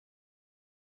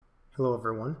Hello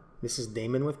everyone, this is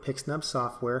Damon with PixNub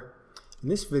Software. In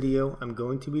this video I'm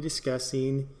going to be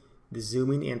discussing the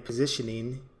zooming and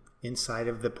positioning inside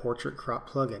of the Portrait Crop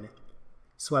plugin.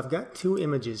 So I've got two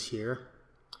images here,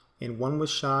 and one was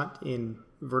shot in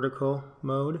vertical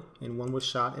mode and one was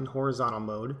shot in horizontal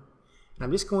mode. And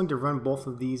I'm just going to run both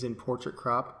of these in Portrait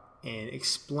Crop and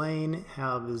explain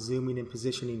how the zooming and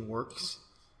positioning works.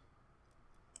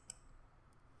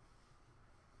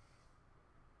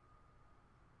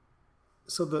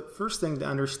 So the first thing to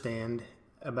understand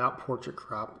about Portrait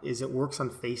Crop is it works on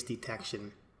face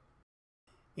detection.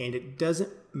 And it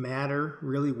doesn't matter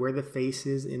really where the face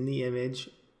is in the image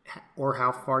or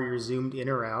how far you're zoomed in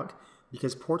or out,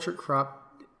 because Portrait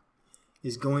Crop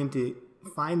is going to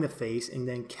find the face and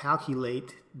then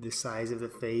calculate the size of the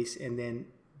face and then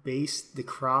base the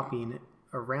cropping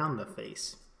around the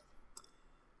face.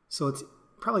 So it's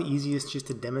probably easiest just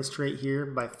to demonstrate here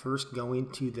by first going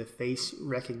to the face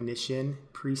recognition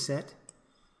preset.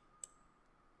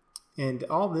 And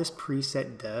all this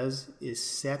preset does is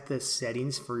set the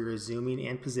settings for your zooming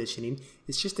and positioning.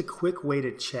 It's just a quick way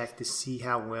to check to see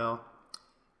how well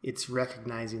it's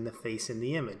recognizing the face in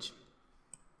the image.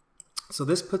 So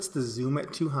this puts the zoom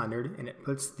at 200 and it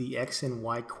puts the X and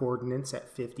Y coordinates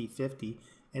at 50-50,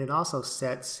 and it also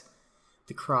sets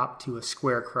the crop to a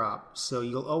square crop, so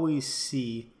you'll always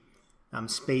see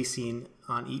spacing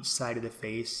on each side of the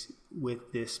face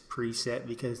with this preset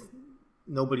because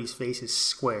nobody's face is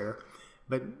square.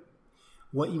 But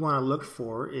what you want to look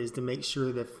for is to make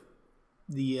sure that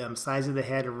the size of the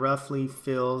head roughly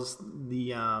fills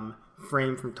the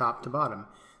frame from top to bottom.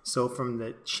 So from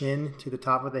the chin to the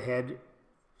top of the head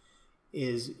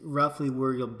is roughly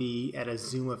where you'll be at a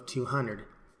zoom of 200.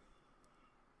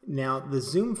 Now the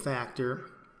zoom factor,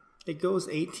 it goes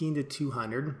 18 to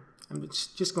 200. I'm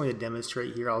just going to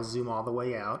demonstrate here. I'll zoom all the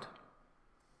way out.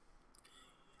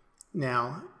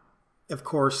 Now, of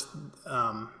course,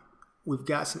 we've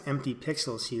got some empty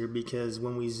pixels here because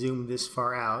when we zoom this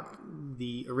far out,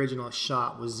 the original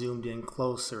shot was zoomed in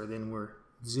closer than we're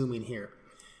zooming here.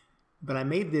 But I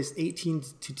made this 18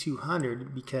 to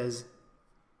 200 because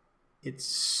it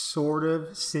sort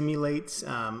of simulates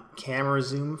camera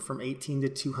zoom from 18 to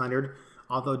 200,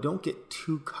 although don't get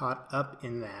too caught up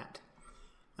in that.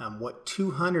 What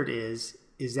 200 is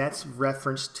that's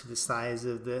referenced to the size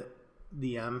of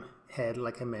the head,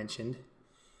 like I mentioned,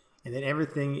 and then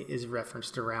everything is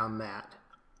referenced around that.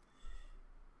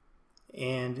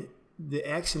 And the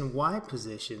X and Y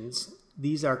positions,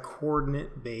 these are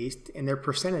coordinate based and they're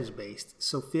percentage based.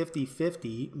 So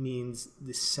 50-50 means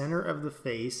the center of the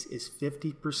face is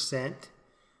 50%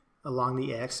 along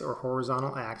the X or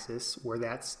horizontal axis where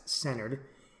that's centered,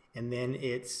 and then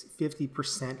it's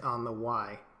 50% on the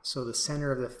Y. So the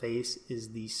center of the face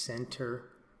is the center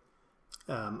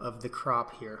of the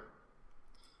crop here.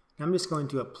 I'm just going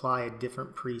to apply a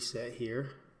different preset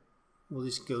here. We'll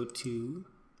just go to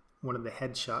one of the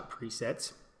headshot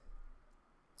presets.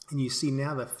 And you see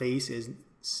now the face is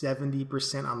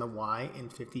 70% on the Y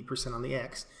and 50% on the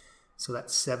X. So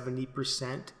that's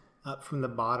 70% up from the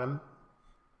bottom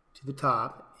to the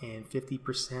top and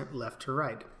 50% left to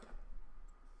right.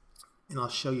 And I'll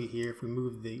show you here, if we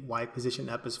move the Y position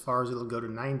up as far as it'll go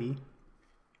to 90,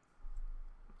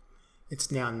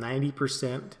 it's now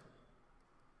 90%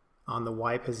 on the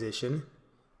Y position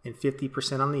and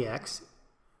 50% on the X.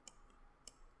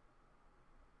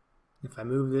 If I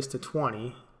move this to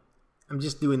 20, I'm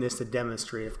just doing this to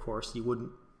demonstrate, of course. You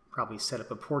wouldn't probably set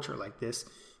up a portrait like this,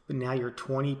 but now you're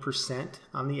 20%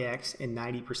 on the X and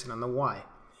 90% on the Y.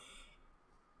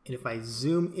 And if I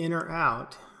zoom in or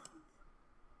out,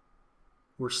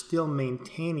 we're still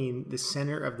maintaining the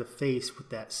center of the face with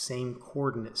that same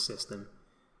coordinate system.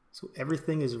 So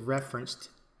everything is referenced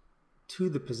to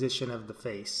the position of the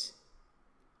face.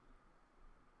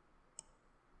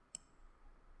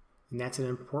 And that's an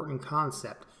important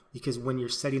concept because when you're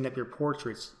setting up your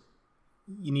portraits,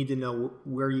 you need to know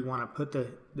where you want to put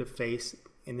the face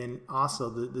and then also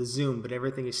the zoom, but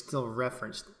everything is still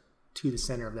referenced to the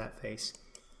center of that face.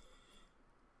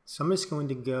 So I'm just going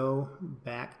to go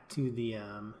back to the,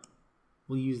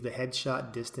 we'll use the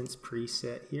headshot distance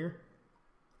preset here.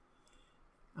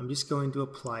 I'm just going to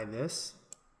apply this.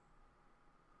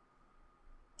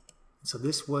 So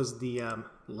this was the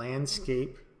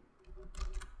landscape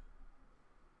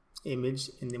image,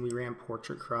 and then we ran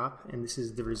Portrait Crop, and this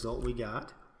is the result we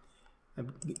got.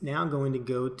 I'm now going to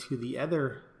go to the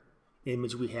other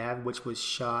image we had, which was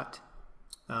shot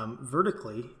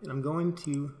vertically, and I'm going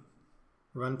to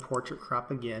run Portrait Crop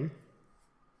again,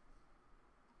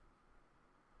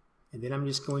 and then I'm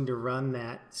just going to run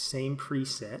that same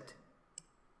preset,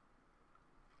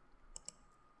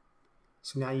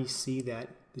 So now you see that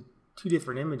the two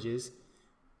different images,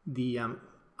 the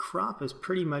crop is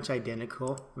pretty much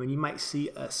identical. I mean, you might see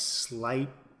a slight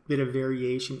bit of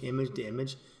variation image to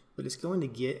image, but it's going to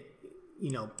get,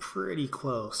 pretty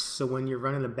close. So when you're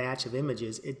running a batch of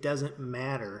images, it doesn't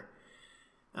matter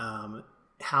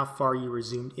how far you were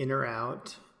zoomed in or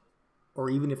out,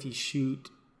 or even if you shoot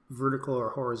vertical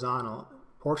or horizontal,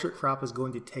 portrait crop is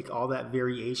going to take all that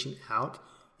variation out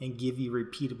and give you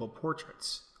repeatable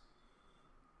portraits.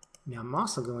 Now I'm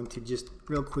also going to just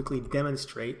real quickly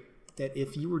demonstrate that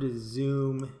if you were to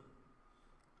zoom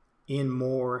in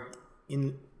more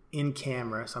in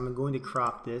camera, so I'm going to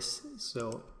crop this,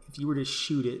 so if you were to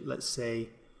shoot it, let's say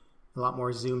a lot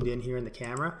more zoomed in here in the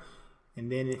camera,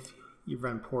 and then if you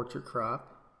run portrait crop,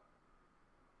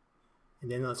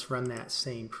 and then let's run that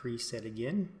same preset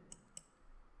again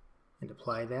and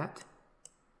apply that,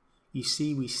 you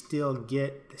see we still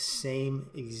get the same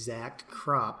exact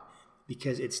crop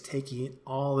because it's taking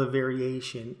all the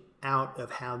variation out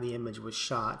of how the image was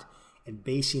shot and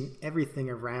basing everything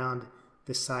around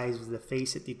the size of the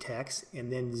face it detects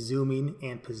and then zooming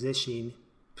and positioning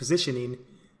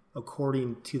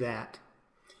according to that.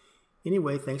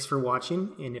 Anyway, thanks for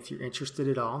watching, and if you're interested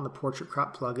at all in the Portrait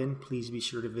Crop plugin, please be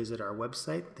sure to visit our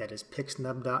website, that is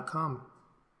pixnub.com.